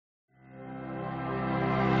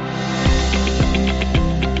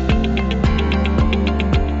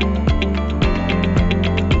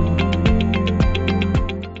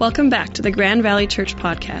Welcome back to the Grand Valley Church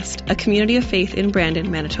Podcast, a community of faith in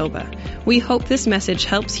Brandon, Manitoba. We hope this message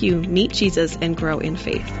helps you meet Jesus and grow in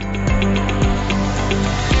faith.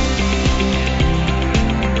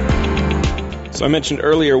 So I mentioned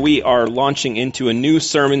earlier we are launching into a new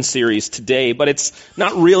sermon series today, but it's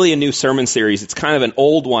not really a new sermon series. It's kind of an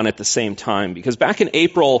old one at the same time, because back in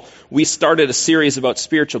April we started a series about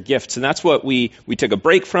spiritual gifts, and that's what we took a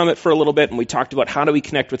break from it for a little bit, and we talked about how do we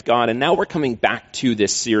connect with God, and now we're coming back to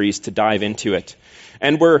this series to dive into it.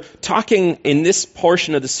 And we're talking in this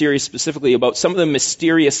portion of the series specifically about some of the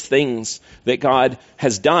mysterious things that God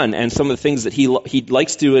has done and some of the things that He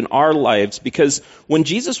likes to do in our lives. Because when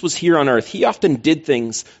Jesus was here on earth, He often did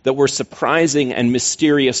things that were surprising and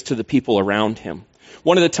mysterious to the people around Him.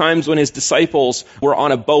 One of the times when His disciples were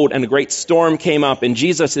on a boat and a great storm came up and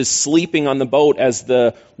Jesus is sleeping on the boat as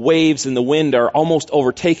the waves and the wind are almost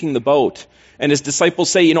overtaking the boat. And His disciples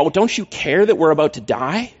say, don't you care that we're about to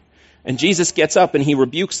die? And Jesus gets up and He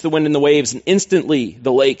rebukes the wind and the waves, and instantly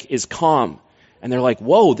the lake is calm. And they're like,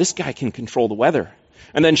 whoa, this guy can control the weather.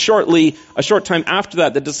 And then a short time after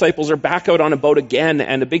that, the disciples are back out on a boat again,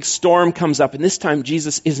 and a big storm comes up, and this time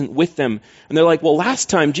Jesus isn't with them. And they're like, well, last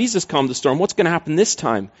time Jesus calmed the storm. What's going to happen this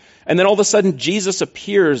time? And then all of a sudden Jesus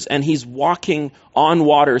appears, and He's walking on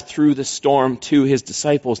water through the storm to His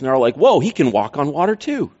disciples. And they're like, whoa, He can walk on water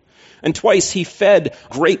too. And twice He fed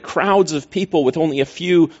great crowds of people with only a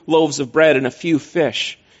few loaves of bread and a few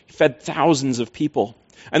fish. He fed thousands of people.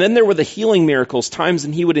 And then there were the healing miracles, times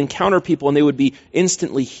when He would encounter people and they would be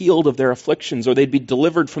instantly healed of their afflictions, or they'd be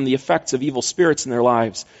delivered from the effects of evil spirits in their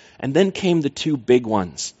lives. And then came the two big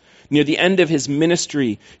ones. Near the end of His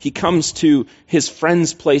ministry, He comes to His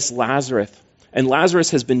friend's place, Lazarus. And Lazarus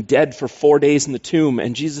has been dead for 4 days in the tomb.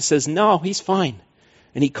 And Jesus says, no, he's fine.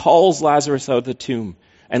 And He calls Lazarus out of the tomb.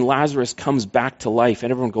 And Lazarus comes back to life.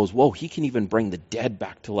 And everyone goes, whoa, He can even bring the dead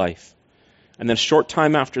back to life. And then a short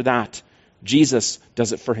time after that, Jesus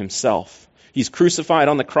does it for Himself. He's crucified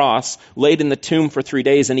on the cross, laid in the tomb for 3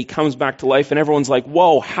 days, and He comes back to life. And everyone's like,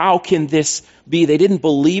 whoa, how can this be? They didn't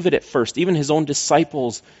believe it at first. Even His own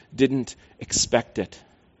disciples didn't expect it.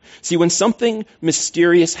 See, when something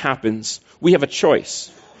mysterious happens, we have a choice.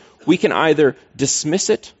 We can either dismiss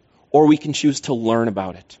it or we can choose to learn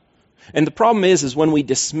about it. And the problem is when we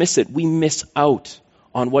dismiss it, we miss out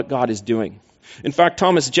on what God is doing. In fact,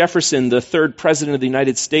 Thomas Jefferson, the third president of the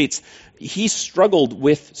United States, he struggled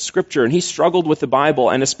with Scripture and he struggled with the Bible,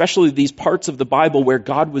 and especially these parts of the Bible where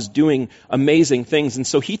God was doing amazing things. And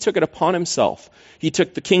so he took it upon himself. He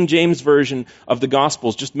took the King James Version of the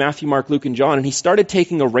Gospels, just Matthew, Mark, Luke, and John, and he started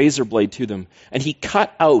taking a razor blade to them. And he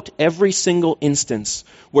cut out every single instance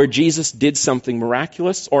where Jesus did something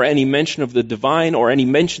miraculous, or any mention of the divine, or any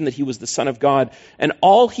mention that He was the Son of God. And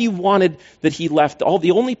all he wanted that he left,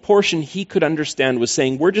 the only portion he could understand was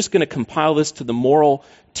saying, we're just going to compile this to the moral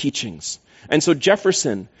teachings. And so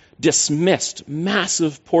Jefferson dismissed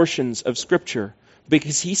massive portions of Scripture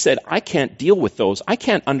because he said, I can't deal with those. I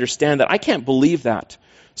can't understand that. I can't believe that.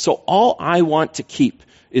 So all I want to keep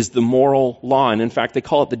is the moral law. And in fact, they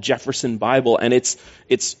call it the Jefferson Bible. And it's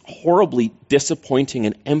horribly disappointing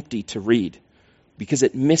and empty to read because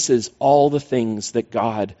it misses all the things that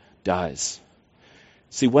God does.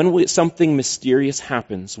 See, when something mysterious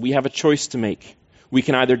happens, we have a choice to make. We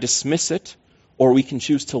can either dismiss it or we can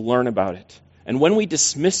choose to learn about it. And when we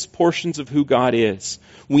dismiss portions of who God is,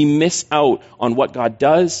 we miss out on what God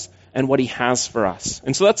does and what He has for us.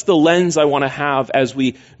 And so that's the lens I want to have as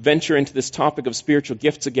we venture into this topic of spiritual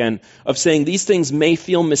gifts again, of saying these things may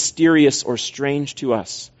feel mysterious or strange to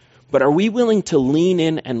us, but are we willing to lean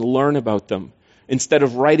in and learn about them instead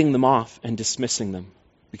of writing them off and dismissing them?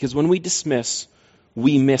 Because when we dismiss,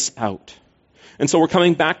 we miss out. And so we're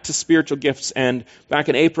coming back to spiritual gifts, and back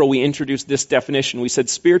in April we introduced this definition. We said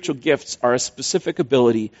spiritual gifts are a specific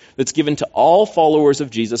ability that's given to all followers of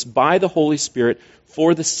Jesus by the Holy Spirit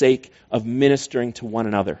for the sake of ministering to one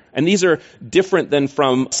another. And these are different than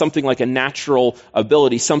from something like a natural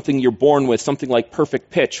ability, something you're born with, something like perfect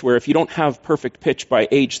pitch, where if you don't have perfect pitch by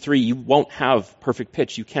age 3, you won't have perfect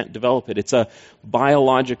pitch. You can't develop it. It's a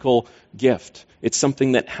biological gift. It's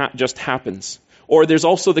something that just happens. Or there's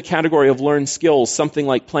also the category of learned skills. Something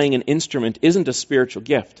like playing an instrument isn't a spiritual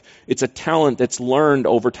gift. It's a talent that's learned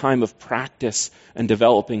over time of practice and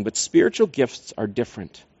developing. But spiritual gifts are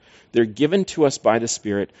different. They're given to us by the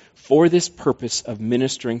Spirit for this purpose of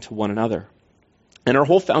ministering to one another. And our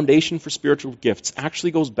whole foundation for spiritual gifts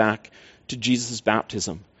actually goes back to Jesus'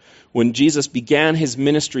 baptism. When Jesus began his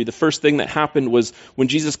ministry, the first thing that happened was when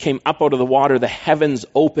Jesus came up out of the water, the heavens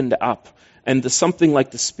opened up, and something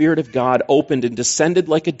like the Spirit of God opened and descended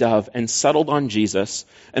like a dove and settled on Jesus,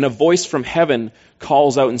 and a voice from heaven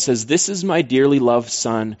calls out and says, "This is my dearly loved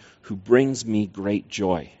Son who brings me great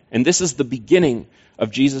joy." And this is the beginning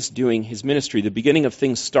of Jesus doing his ministry, the beginning of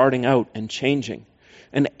things starting out and changing.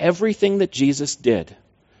 And everything that Jesus did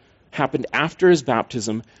happened after his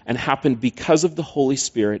baptism and happened because of the Holy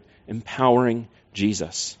Spirit empowering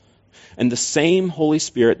Jesus. And the same Holy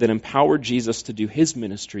Spirit that empowered Jesus to do his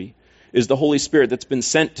ministry is the Holy Spirit that's been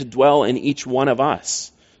sent to dwell in each one of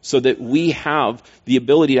us so that we have the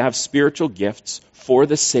ability to have spiritual gifts for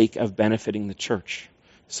the sake of benefiting the church,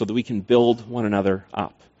 so that we can build one another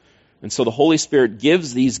up. And so the Holy Spirit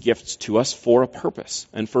gives these gifts to us for a purpose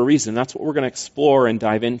and for a reason. That's what we're going to explore and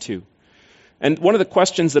dive into. And one of the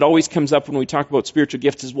questions that always comes up when we talk about spiritual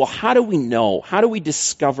gifts is, well, how do we know? How do we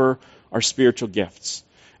discover our spiritual gifts?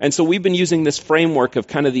 And so we've been using this framework of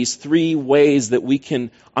kind of these three ways that we can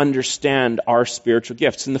understand our spiritual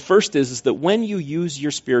gifts. And the first is that when you use your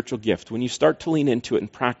spiritual gift, when you start to lean into it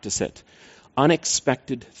and practice it,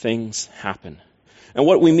 unexpected things happen. And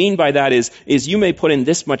what we mean by that is you may put in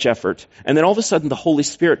this much effort, and then all of a sudden the Holy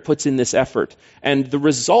Spirit puts in this effort. And the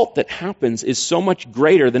result that happens is so much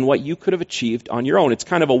greater than what you could have achieved on your own. It's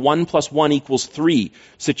kind of a 1 + 1 = 3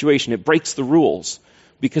 situation. It breaks the rules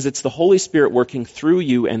because it's the Holy Spirit working through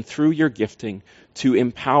you and through your gifting to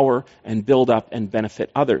empower and build up and benefit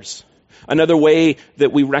others. Another way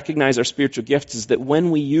that we recognize our spiritual gifts is that when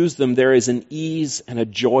we use them, there is an ease and a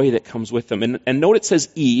joy that comes with them. And note it says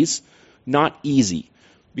ease, not easy,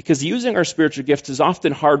 because using our spiritual gifts is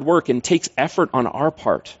often hard work and takes effort on our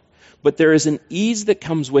part. But there is an ease that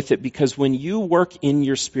comes with it, because when you work in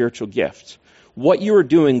your spiritual gift, what you are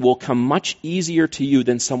doing will come much easier to you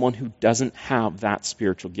than someone who doesn't have that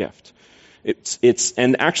spiritual gift.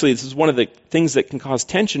 And actually this is one of the things that can cause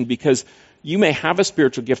tension, because you may have a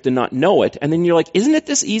spiritual gift and not know it, and then you're like, isn't it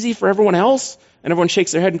this easy for everyone else? And everyone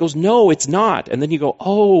shakes their head and goes, no, it's not. And then you go,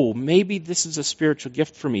 oh, maybe this is a spiritual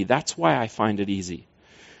gift for me. That's why I find it easy.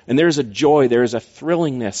 And there's a joy, there's a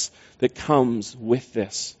thrillingness that comes with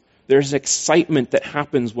this. There's excitement that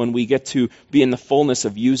happens when we get to be in the fullness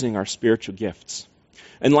of using our spiritual gifts.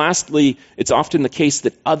 And lastly, it's often the case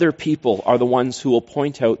that other people are the ones who will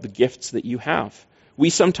point out the gifts that you have. We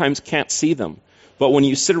sometimes can't see them. But when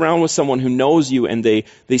you sit around with someone who knows you and they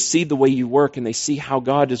see the way you work and they see how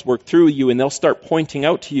God has worked through you, and they'll start pointing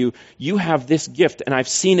out to you, you have this gift and I've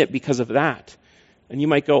seen it because of that. And you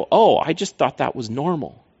might go, oh, I just thought that was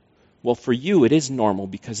normal. Well, for you it is normal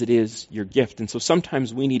because it is your gift. And so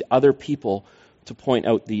sometimes we need other people to point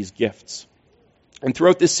out these gifts. And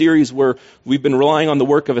throughout this series, we've been relying on the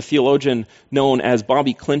work of a theologian known as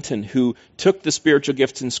Bobby Clinton, who took the spiritual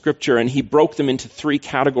gifts in Scripture and he broke them into 3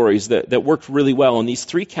 categories that worked really well. And these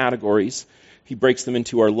 3 categories, he breaks them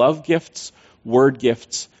into our love gifts, word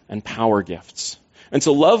gifts, and power gifts. And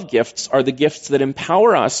so love gifts are the gifts that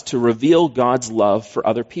empower us to reveal God's love for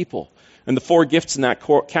other people. And the 4 gifts in that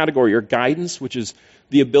category are guidance, which is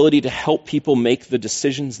the ability to help people make the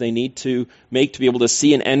decisions they need to make, to be able to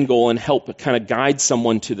see an end goal and help kind of guide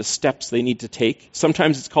someone to the steps they need to take.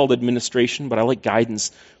 Sometimes it's called administration, but I like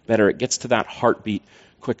guidance better. It gets to that heartbeat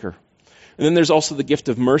quicker. And then there's also the gift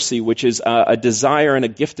of mercy, which is a desire and a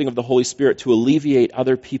gifting of the Holy Spirit to alleviate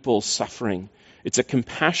other people's suffering. It's a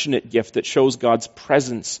compassionate gift that shows God's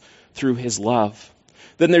presence through his love.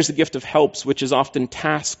 Then there's the gift of helps, which is often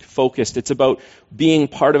task-focused. It's about being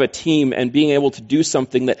part of a team and being able to do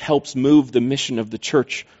something that helps move the mission of the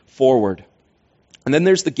church forward. And then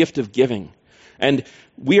there's the gift of giving. And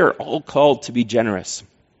we are all called to be generous.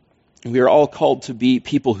 We are all called to be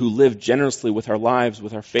people who live generously with our lives,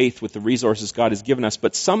 with our faith, with the resources God has given us.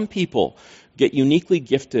 But some people get uniquely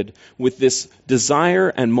gifted with this desire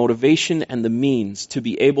and motivation and the means to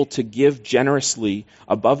be able to give generously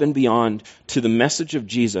above and beyond to the message of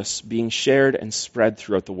Jesus being shared and spread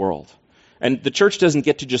throughout the world. And the church doesn't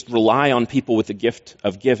get to just rely on people with the gift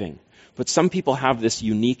of giving. But some people have this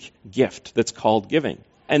unique gift that's called giving.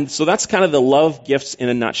 And so that's kind of the love gifts in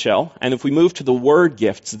a nutshell. And if we move to the word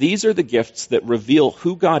gifts, these are the gifts that reveal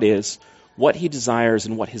who God is, what he desires,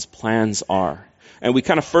 and what his plans are. And we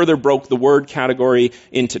kind of further broke the word category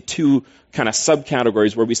into 2 kind of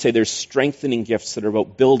subcategories where we say there's strengthening gifts that are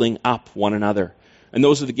about building up one another. And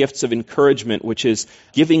those are the gifts of encouragement, which is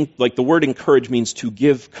giving, like the word encourage means to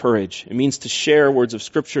give courage. It means to share words of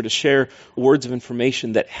Scripture, to share words of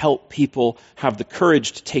information that help people have the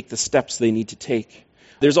courage to take the steps they need to take.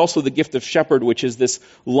 There's also the gift of shepherd, which is this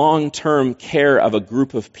long-term care of a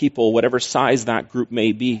group of people, whatever size that group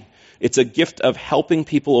may be. It's a gift of helping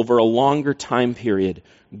people over a longer time period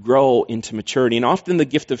grow into maturity. And often the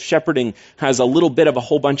gift of shepherding has a little bit of a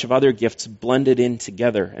whole bunch of other gifts blended in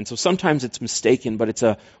together. And so sometimes it's mistaken, but it's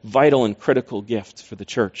a vital and critical gift for the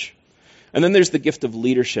church. And then there's the gift of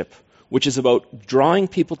leadership, which is about drawing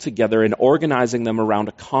people together and organizing them around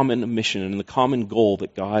a common mission and the common goal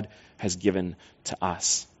that God has given to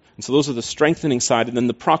us. And so those are the strengthening side. And then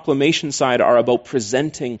the proclamation side are about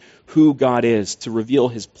presenting who God is, to reveal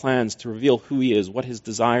his plans, to reveal who he is, what his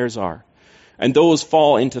desires are. And those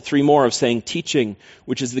fall into three more of saying teaching,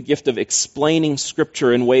 which is the gift of explaining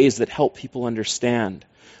Scripture in ways that help people understand.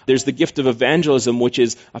 There's the gift of evangelism, which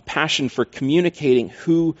is a passion for communicating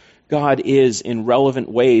who God is in relevant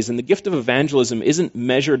ways. And the gift of evangelism isn't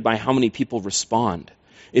measured by how many people respond.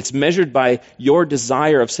 It's measured by your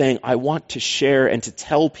desire of saying, I want to share and to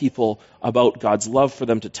tell people about God's love for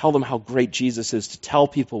them, to tell them how great Jesus is, to tell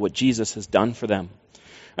people what Jesus has done for them.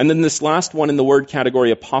 And then this last one in the word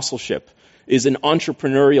category, apostleship, is an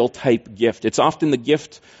entrepreneurial type gift. It's often the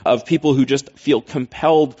gift of people who just feel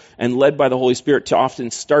compelled and led by the Holy Spirit to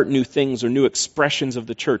often start new things or new expressions of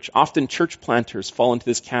the church. Often church planters fall into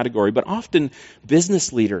this category, but often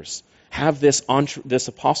business leaders have this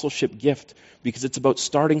apostleship gift because it's about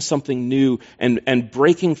starting something new and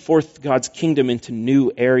breaking forth God's kingdom into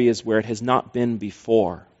new areas where it has not been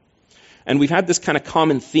before. And we've had this kind of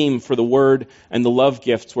common theme for the word and the love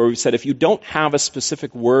gifts where we've said if you don't have a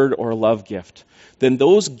specific word or a love gift, then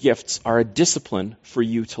those gifts are a discipline for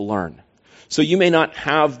you to learn. So you may not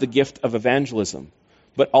have the gift of evangelism,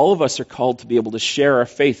 but all of us are called to be able to share our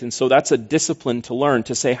faith. And so that's a discipline to learn,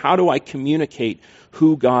 to say, how do I communicate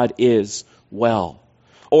who God is well?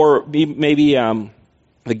 Or maybe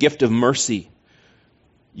the gift of mercy.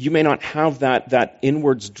 You may not have that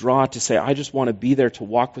inwards draw to say, I just want to be there to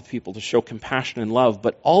walk with people, to show compassion and love.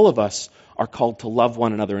 But all of us are called to love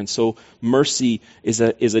one another. And so mercy is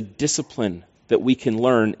a discipline that we can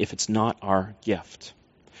learn if it's not our gift.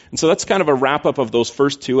 And so that's kind of a wrap-up of those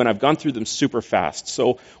first two, and I've gone through them super fast.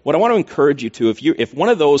 So what I want to encourage you to, if one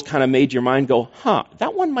of those kind of made your mind go,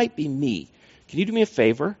 that one might be me, can you do me a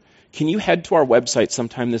favor? Can you head to our website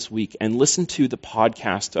sometime this week and listen to the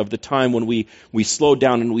podcast of the time when we slowed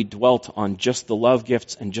down and we dwelt on just the love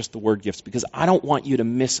gifts and just the word gifts? Because I don't want you to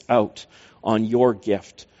miss out on your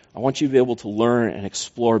gift. I want you to be able to learn and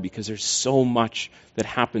explore because there's so much that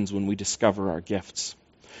happens when we discover our gifts.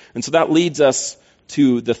 And so that leads us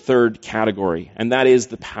to the third category, and that is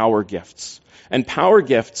the power gifts. And power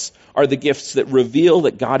gifts are the gifts that reveal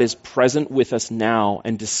that God is present with us now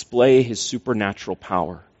and display his supernatural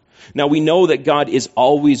power. Now, we know that God is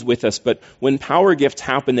always with us, but when power gifts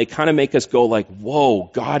happen, they kind of make us go like, whoa,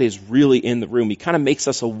 God is really in the room. He kind of makes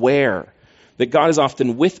us aware that God is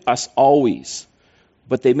often with us always,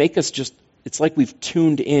 but they make us it's like we've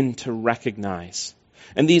tuned in to recognize.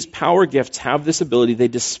 And these power gifts have this ability, they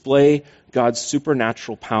display God's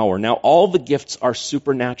supernatural power. Now, all the gifts are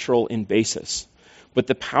supernatural in basis, but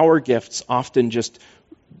the power gifts often just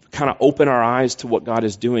kind of open our eyes to what God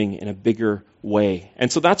is doing in a bigger way.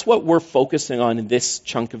 And so that's what we're focusing on in this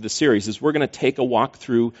chunk of the series, is we're going to take a walk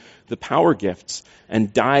through the power gifts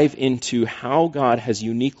and dive into how God has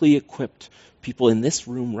uniquely equipped people in this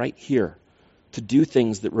room right here to do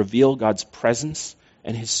things that reveal God's presence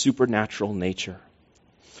and his supernatural nature.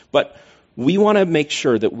 But we want to make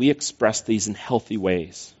sure that we express these in healthy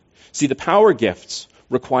ways. See, the power gifts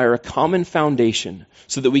require a common foundation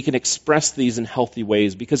so that we can express these in healthy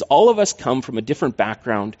ways, because all of us come from a different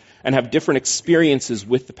background and have different experiences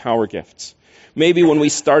with the power gifts. Maybe when we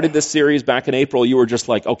started this series back in April, you were just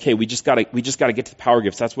like, okay, we just got to get to the power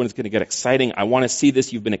gifts. That's when it's going to get exciting. I want to see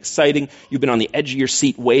this. You've been exciting. You've been on the edge of your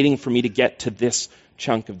seat waiting for me to get to this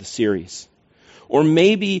chunk of the series. Or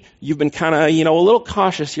maybe you've been kind of, a little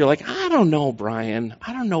cautious. You're like, I don't know, Brian.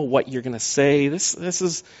 I don't know what you're going to say.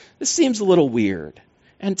 This seems a little weird.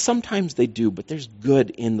 And sometimes they do, but there's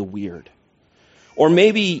good in the weird. Or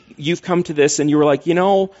maybe you've come to this and you were like,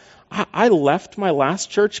 I left my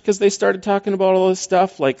last church because they started talking about all this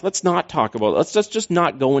stuff. Like, let's not talk about it. Let's just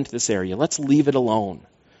not go into this area. Let's leave it alone.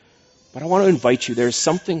 But I want to invite you. There's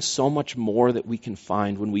something so much more that we can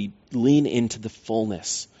find when we lean into the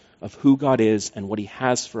fullness of who God is and what he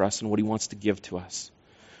has for us and what he wants to give to us.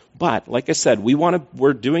 But, like I said,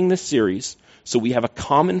 we're doing this series so we have a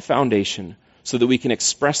common foundation so that we can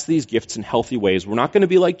express these gifts in healthy ways. We're not going to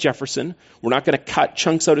be like Jefferson. We're not going to cut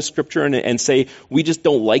chunks out of Scripture and say, we just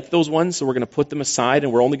don't like those ones, so we're going to put them aside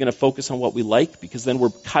and we're only going to focus on what we like, because then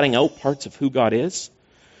we're cutting out parts of who God is.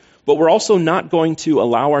 But we're also not going to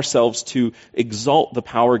allow ourselves to exalt the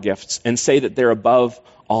power gifts and say that they're above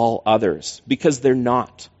all others, because they're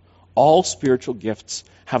not. all spiritual gifts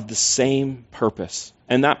have the same purpose.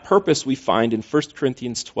 And that purpose we find in 1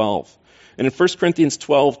 Corinthians 12. And in 1 Corinthians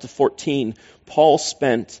 12 to 14, Paul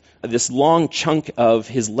spent this long chunk of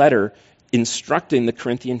his letter instructing the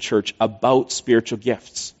Corinthian church about spiritual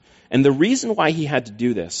gifts. And the reason why he had to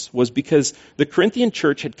do this was because the Corinthian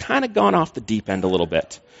church had kind of gone off the deep end a little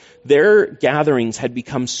bit. Their gatherings had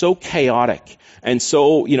become so chaotic and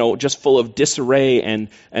so, just full of disarray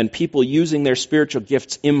and people using their spiritual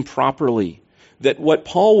gifts improperly, that what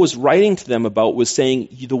Paul was writing to them about was saying,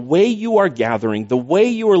 the way you are gathering, the way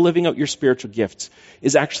you are living out your spiritual gifts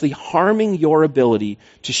is actually harming your ability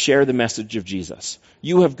to share the message of Jesus.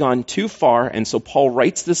 You have gone too far, and so Paul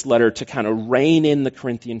writes this letter to kind of rein in the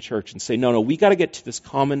Corinthian church and say, no, we got to get to this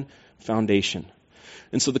common foundation.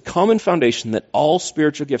 And so the common foundation that all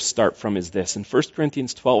spiritual gifts start from is this. In 1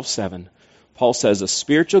 Corinthians 12:7, Paul says, a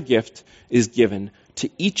spiritual gift is given to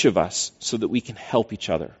each of us so that we can help each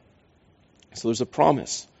other. So there's a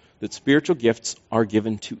promise that spiritual gifts are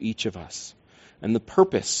given to each of us. And the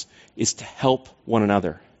purpose is to help one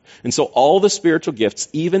another. And so all the spiritual gifts,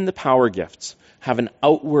 even the power gifts, have an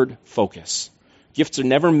outward focus. Gifts are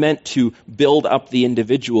never meant to build up the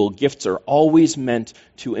individual. Gifts are always meant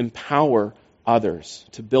to empower others,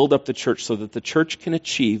 to build up the church so that the church can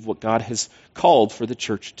achieve what God has called for the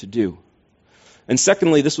church to do. And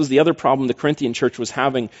secondly, this was the other problem the Corinthian church was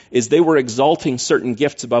having, is they were exalting certain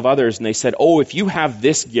gifts above others, and they said, if you have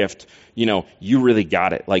this gift, you really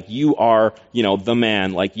got it. Like you are, the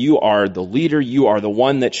man, like you are the leader, you are the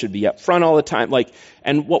one that should be up front all the time.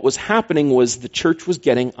 And what was happening was the church was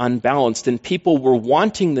getting unbalanced, and people were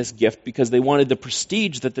wanting this gift because they wanted the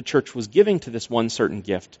prestige that the church was giving to this one certain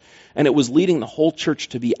gift. And it was leading the whole church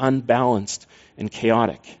to be unbalanced and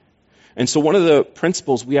chaotic. And so one of the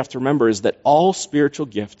principles we have to remember is that all spiritual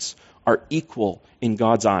gifts are equal in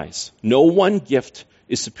God's eyes. No one gift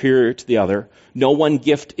is superior to the other. No one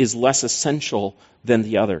gift is less essential than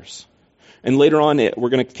the others. And later on, we're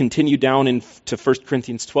going to continue down into 1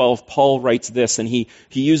 Corinthians 12. Paul writes this, and he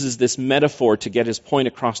uses this metaphor to get his point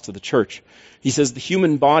across to the church. He says, the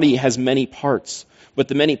human body has many parts, but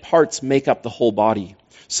the many parts make up the whole body.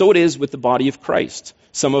 So it is with the body of Christ.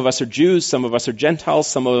 Some of us are Jews, some of us are Gentiles,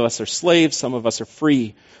 some of us are slaves, some of us are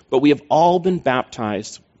free. But we have all been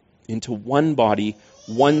baptized into one body,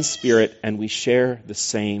 one Spirit, and we share the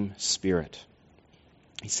same Spirit.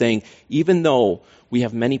 He's saying, even though we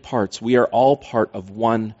have many parts, we are all part of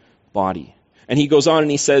one body. And he goes on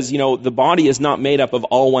and he says, the body is not made up of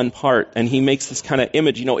all one part. And he makes this kind of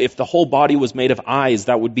image, if the whole body was made of eyes,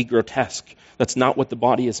 that would be grotesque. That's not what the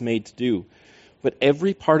body is made to do. But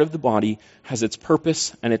every part of the body has its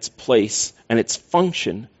purpose and its place and its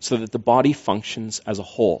function so that the body functions as a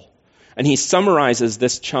whole. And he summarizes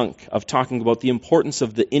this chunk of talking about the importance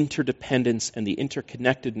of the interdependence and the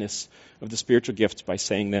interconnectedness of the spiritual gifts by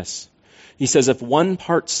saying this. He says, if one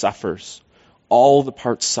part suffers, all the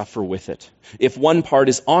parts suffer with it. If one part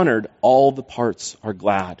is honored, all the parts are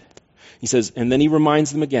glad. He says, and then he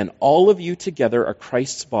reminds them again, all of you together are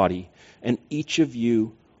Christ's body, and each of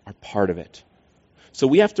you are part of it. So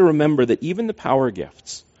we have to remember that even the power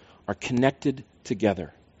gifts are connected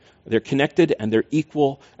together. They're connected and they're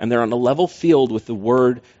equal and they're on a level field with the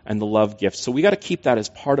word and the love gifts. So we got to keep that as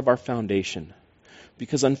part of our foundation.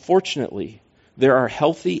 Because unfortunately, there are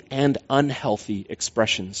healthy and unhealthy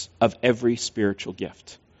expressions of every spiritual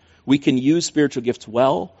gift. We can use spiritual gifts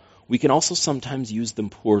well. We can also sometimes use them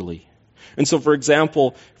poorly. And so, for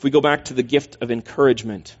example, if we go back to the gift of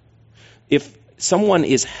encouragement, if someone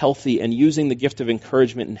is healthy and using the gift of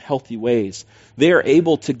encouragement in healthy ways, they are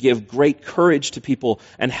able to give great courage to people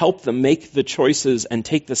and help them make the choices and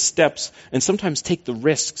take the steps and sometimes take the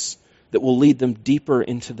risks that will lead them deeper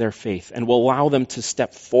into their faith and will allow them to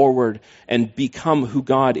step forward and become who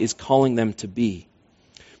God is calling them to be.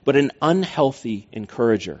 But an unhealthy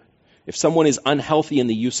encourager, if someone is unhealthy in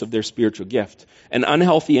the use of their spiritual gift, an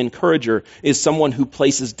unhealthy encourager is someone who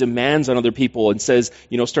places demands on other people and says,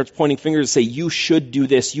 starts pointing fingers and say, you should do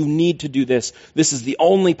this, you need to do this, this is the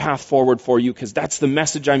only path forward for you because that's the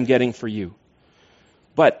message I'm getting for you.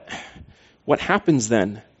 But what happens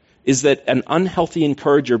then is that an unhealthy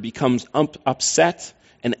encourager becomes upset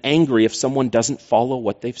and angry if someone doesn't follow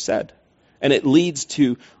what they've said. And it leads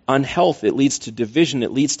to unhealth, it leads to division,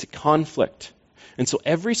 it leads to conflict. And so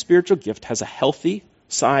every spiritual gift has a healthy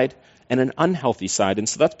side and an unhealthy side. And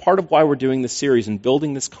so that's part of why we're doing this series and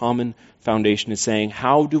building this common foundation, is saying,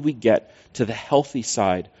 how do we get to the healthy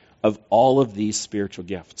side of all of these spiritual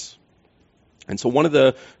gifts? And so one of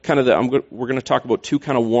we're going to talk about two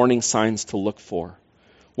kind of warning signs to look for.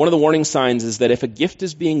 One of the warning signs is that if a gift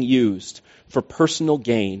is being used for personal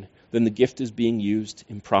gain, then the gift is being used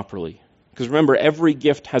improperly. Because remember, every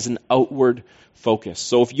gift has an outward focus.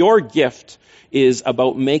 So if your gift is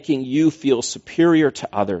about making you feel superior to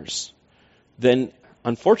others, then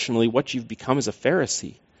unfortunately what you've become is a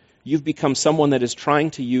Pharisee. You've become someone that is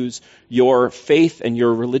trying to use your faith and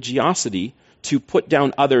your religiosity to put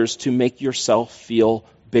down others to make yourself feel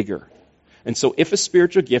bigger. And so if a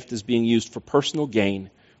spiritual gift is being used for personal gain,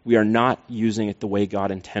 we are not using it the way God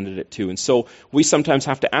intended it to. And so we sometimes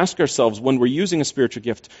have to ask ourselves when we're using a spiritual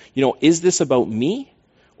gift, is this about me?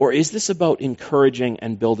 Or is this about encouraging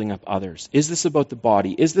and building up others? Is this about the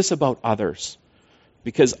body? Is this about others?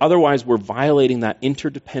 Because otherwise we're violating that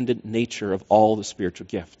interdependent nature of all the spiritual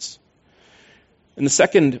gifts. And the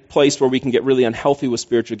second place where we can get really unhealthy with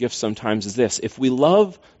spiritual gifts sometimes is this. If we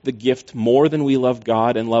love the gift more than we love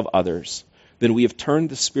God and love others, then we have turned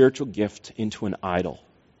the spiritual gift into an idol.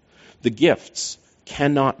 The gifts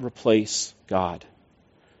cannot replace God.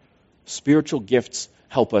 Spiritual gifts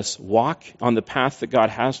help us walk on the path that God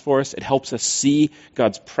has for us. It helps us see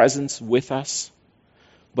God's presence with us.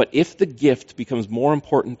 But if the gift becomes more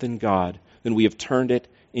important than God, then we have turned it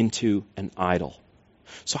into an idol.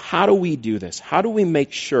 So how do we do this? How do we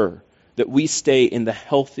make sure that we stay in the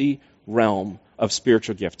healthy realm of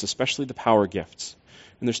spiritual gifts, especially the power gifts?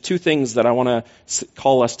 And there's two things that I want to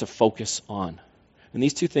call us to focus on. And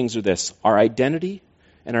these two things are this. Our identity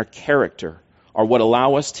and our character are what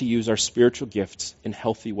allow us to use our spiritual gifts in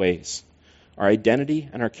healthy ways. Our identity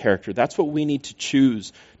and our character. That's what we need to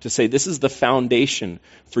choose to say this is the foundation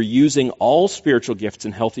for using all spiritual gifts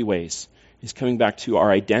in healthy ways. Is coming back to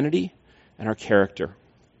our identity and our character.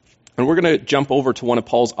 And we're going to jump over to one of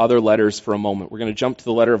Paul's other letters for a moment. We're going to jump to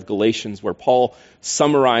the letter of Galatians where Paul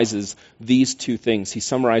summarizes these two things. He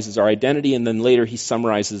summarizes our identity and then later he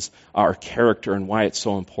summarizes our character and why it's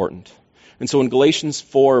so important. And so in Galatians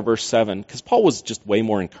 4 verse 7, because Paul was just way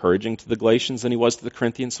more encouraging to the Galatians than he was to the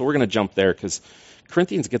Corinthians, so we're going to jump there because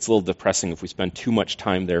Corinthians gets a little depressing if we spend too much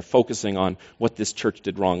time there focusing on what this church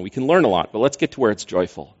did wrong. We can learn a lot, but let's get to where it's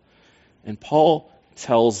joyful. And Paul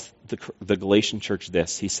tells the Galatian church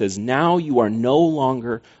this. He says, now you are no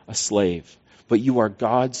longer a slave, but you are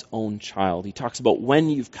God's own child. He talks about when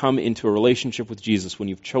you've come into a relationship with Jesus, when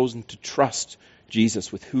you've chosen to trust Jesus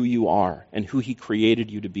with who you are and who he created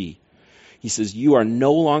you to be. He says, you are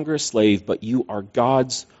no longer a slave, but you are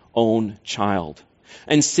God's own child.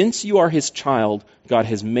 And since you are his child, God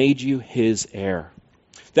has made you his heir.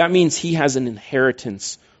 That means he has an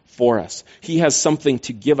inheritance for us. He has something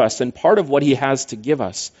to give us, and part of what he has to give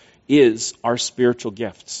us is our spiritual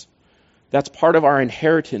gifts. That's part of our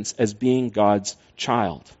inheritance as being God's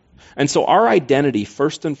child. And so our identity,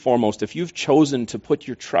 first and foremost, if you've chosen to put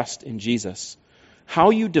your trust in Jesus,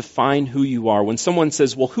 how you define who you are. When someone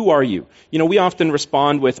says, well, who are you? We often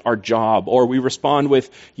respond with our job, or we respond with,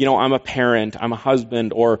 I'm a parent, I'm a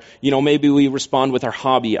husband, or, maybe we respond with our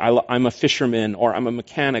hobby, I'm a fisherman, or I'm a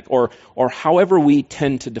mechanic, or however we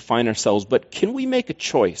tend to define ourselves. But can we make a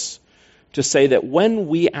choice to say that when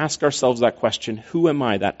we ask ourselves that question, who am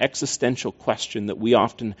I, that existential question that we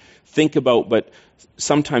often think about but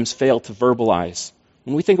sometimes fail to verbalize,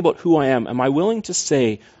 when we think about who I am I willing to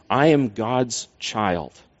say, I am God's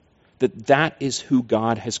child? That is who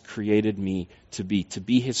God has created me to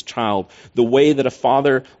be his child. The way that a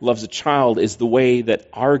father loves a child is the way that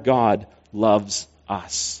our God loves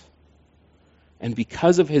us. And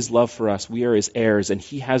because of his love for us, we are his heirs, and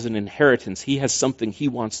he has an inheritance. He has something he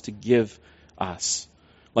wants to give us.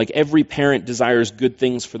 Like every parent desires good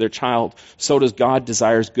things for their child, so does God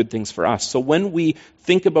desires good things for us. So when we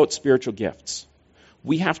think about spiritual gifts,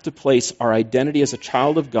 we have to place our identity as a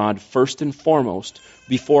child of God first and foremost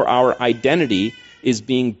before our identity is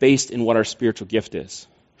being based in what our spiritual gift is.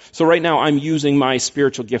 So right now I'm using my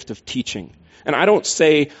spiritual gift of teaching. And I don't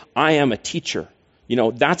say I am a teacher.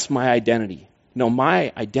 That's my identity. No,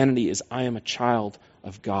 my identity is I am a child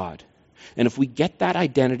of God. And if we get that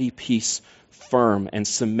identity piece firm and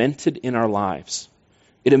cemented in our lives,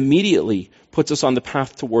 it immediately puts us on the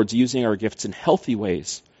path towards using our gifts in healthy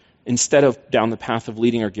ways instead of down the path of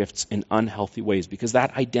leading our gifts in unhealthy ways, because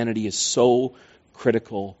that identity is so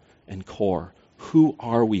critical and core. Who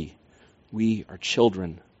are we? We are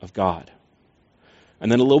children of God.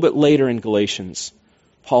 And then a little bit later in Galatians,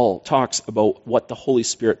 Paul talks about what the Holy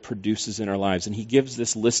Spirit produces in our lives, and he gives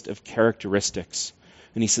this list of characteristics.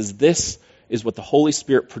 And he says, this is what the Holy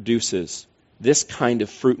Spirit produces, this kind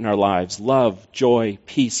of fruit in our lives: love, joy,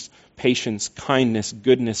 peace, patience, kindness,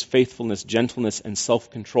 goodness, faithfulness, gentleness, and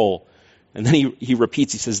self-control. And then he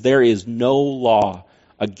repeats, he says, there is no law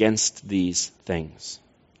against these things.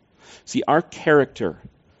 See, our character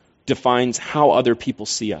defines how other people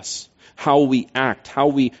see us. how we act, how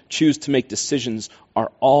we choose to make decisions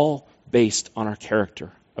are all based on our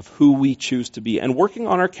character, of who we choose to be. And working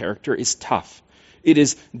on our character is tough. It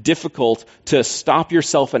is difficult to stop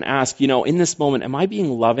yourself and ask, in this moment, am I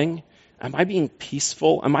being loving? Am I being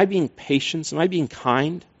peaceful? Am I being patient? Am I being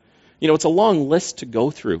kind? It's a long list to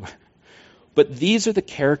go through. But these are the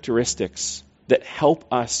characteristics that help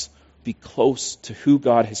us be close to who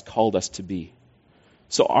God has called us to be.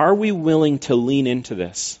 So are we willing to lean into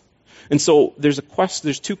this? And so there's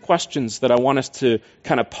two questions that I want us to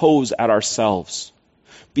kind of pose at ourselves.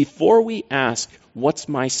 Before we ask, what's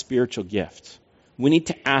my spiritual gift? We need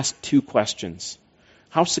to ask two questions.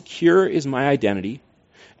 How secure is my identity?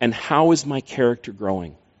 And how is my character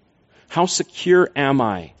growing? How secure am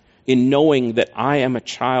I in knowing that I am a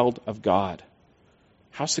child of God?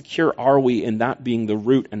 How secure are we in that being the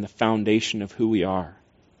root and the foundation of who we are?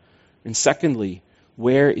 And secondly,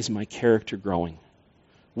 where is my character growing?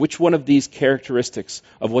 Which one of these characteristics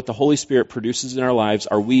of what the Holy Spirit produces in our lives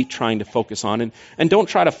are we trying to focus on? And don't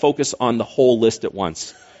try to focus on the whole list at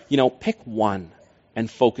once. Pick one and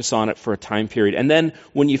focus on it for a time period. And then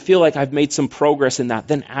when you feel like I've made some progress in that,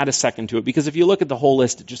 then add a second to it. Because if you look at the whole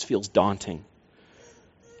list, it just feels daunting.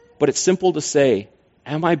 But it's simple to say,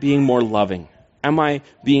 am I being more loving? Am I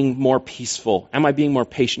being more peaceful? Am I being more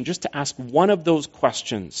patient? Just to ask one of those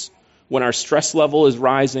questions when our stress level is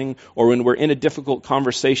rising or when we're in a difficult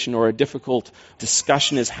conversation or a difficult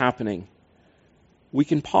discussion is happening, we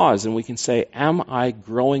can pause and we can say, am I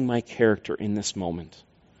growing my character in this moment?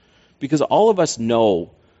 Because all of us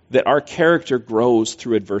know that our character grows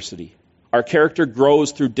through adversity. Our character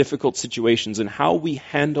grows through difficult situations, and how we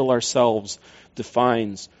handle ourselves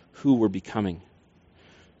defines who we're becoming.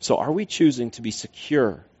 So are we choosing to be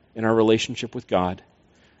secure in our relationship with God?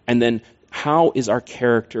 And then how is our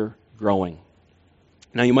character growing?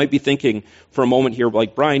 Now you might be thinking for a moment here,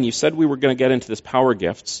 like, Brian, you said we were going to get into this power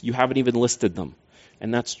gifts. You haven't even listed them.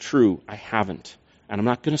 And that's true. I haven't. And I'm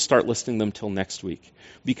not going to start listing them till next week.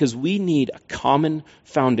 Because we need a common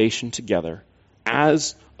foundation together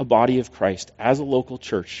as a body of Christ, as a local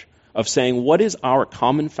church, of saying what is our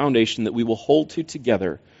common foundation that we will hold to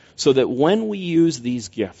together so that when we use these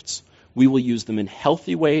gifts, we will use them in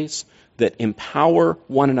healthy ways that empower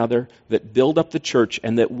one another, that build up the church,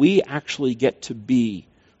 and that we actually get to be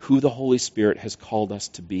who the Holy Spirit has called us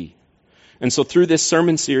to be. And so through this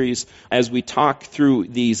sermon series, as we talk through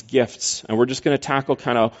these gifts, and we're just going to tackle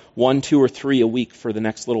kind of 1, 2, or 3 a week for the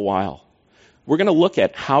next little while, we're going to look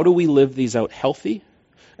at how do we live these out healthy,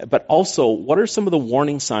 but also what are some of the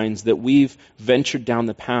warning signs that we've ventured down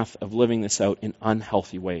the path of living this out in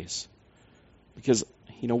unhealthy ways. Because,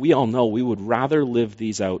 we all know we would rather live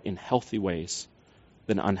these out in healthy ways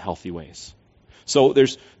than unhealthy ways. So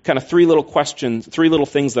there's kind of 3 little questions, 3 little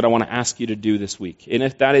things that I want to ask you to do this week. And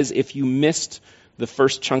if you missed the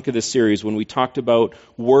first chunk of this series when we talked about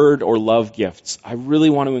word or love gifts, I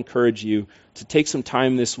really want to encourage you to take some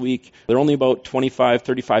time this week. They're only about 25,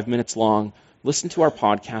 35 minutes long. Listen to our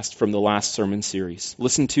podcast from the last sermon series.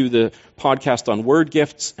 Listen to the podcast on word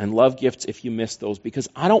gifts and love gifts if you missed those, because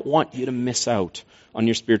I don't want you to miss out on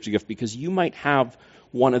your spiritual gift, because you might have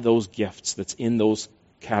one of those gifts that's in those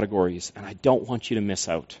categories, and I don't want you to miss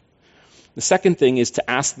out. The second thing is to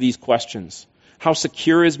ask these questions. How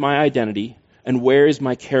secure is my identity, and where has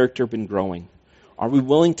my character been growing? Are we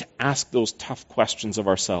willing to ask those tough questions of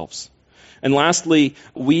ourselves? And lastly,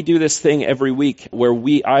 we do this thing every week where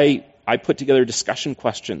I put together discussion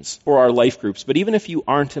questions for our life groups. But even if you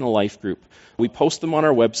aren't in a life group, we post them on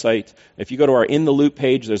our website. If you go to our In the Loop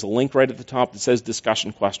page, there's a link right at the top that says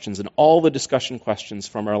discussion questions. And all the discussion questions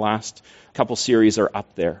from our last couple series are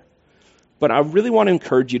up there. But I really want to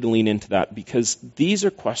encourage you to lean into that, because these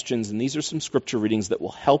are questions and these are some scripture readings that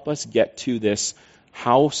will help us get to this.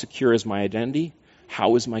 How secure is my identity?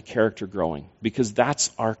 How is my character growing? Because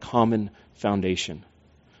that's our common foundation.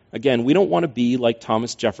 Again, we don't want to be like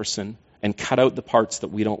Thomas Jefferson and cut out the parts that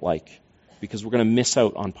we don't like, because we're going to miss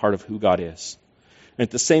out on part of who God is. And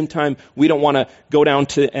at the same time, we don't want to go down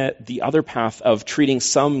to the other path of treating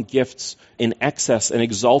some gifts in excess and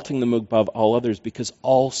exalting them above all others, because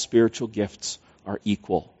all spiritual gifts are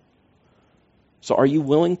equal. So are you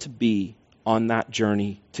willing to be on that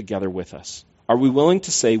journey together with us? Are we willing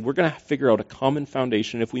to say we're going to figure out a common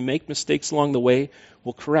foundation? If we make mistakes along the way,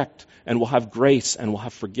 we'll correct, and we'll have grace, and we'll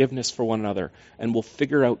have forgiveness for one another, and we'll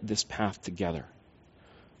figure out this path together.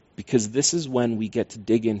 Because this is when we get to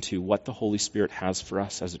dig into what the Holy Spirit has for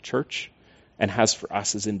us as a church and has for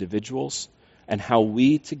us as individuals, and how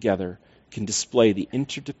we together can display the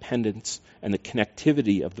interdependence and the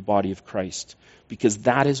connectivity of the body of Christ. Because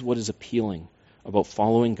that is what is appealing about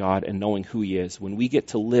following God and knowing who He is. When we get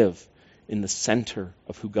to live in the center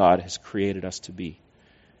of who God has created us to be.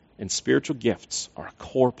 And spiritual gifts are a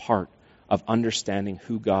core part of understanding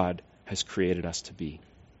who God has created us to be.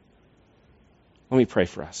 Let me pray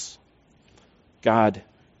for us. God,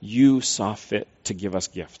 you saw fit to give us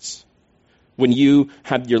gifts. When you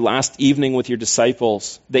had your last evening with your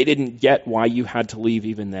disciples, they didn't get why you had to leave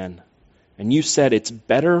even then. And you said, it's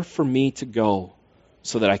better for me to go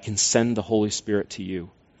so that I can send the Holy Spirit to you.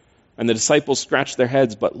 And the disciples scratched their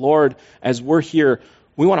heads, but Lord, as we're here,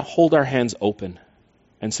 we want to hold our hands open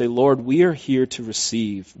and say, Lord, we are here to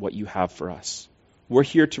receive what you have for us. We're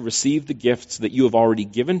here to receive the gifts that you have already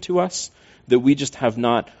given to us, that we just have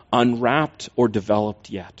not unwrapped or developed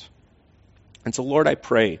yet. And so, Lord, I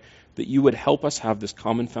pray that you would help us have this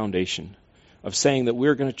common foundation of saying that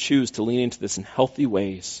we're going to choose to lean into this in healthy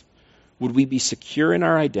ways. Would we be secure in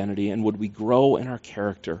our identity, and would we grow in our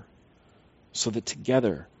character so that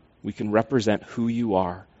together we can represent who you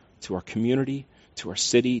are to our community, to our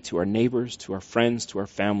city, to our neighbors, to our friends, to our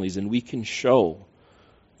families, and we can show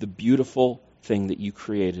the beautiful thing that you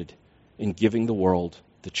created in giving the world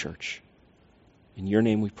the church. In your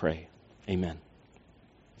name we pray. Amen.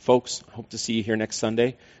 Folks, I hope to see you here next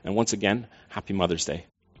Sunday. And once again, happy Mother's Day.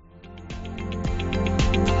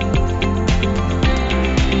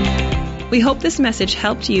 We hope this message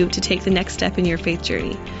helped you to take the next step in your faith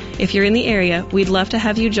journey. If you're in the area, we'd love to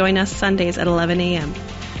have you join us Sundays at 11 a.m.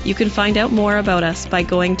 You can find out more about us by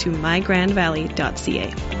going to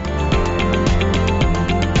mygrandvalley.ca.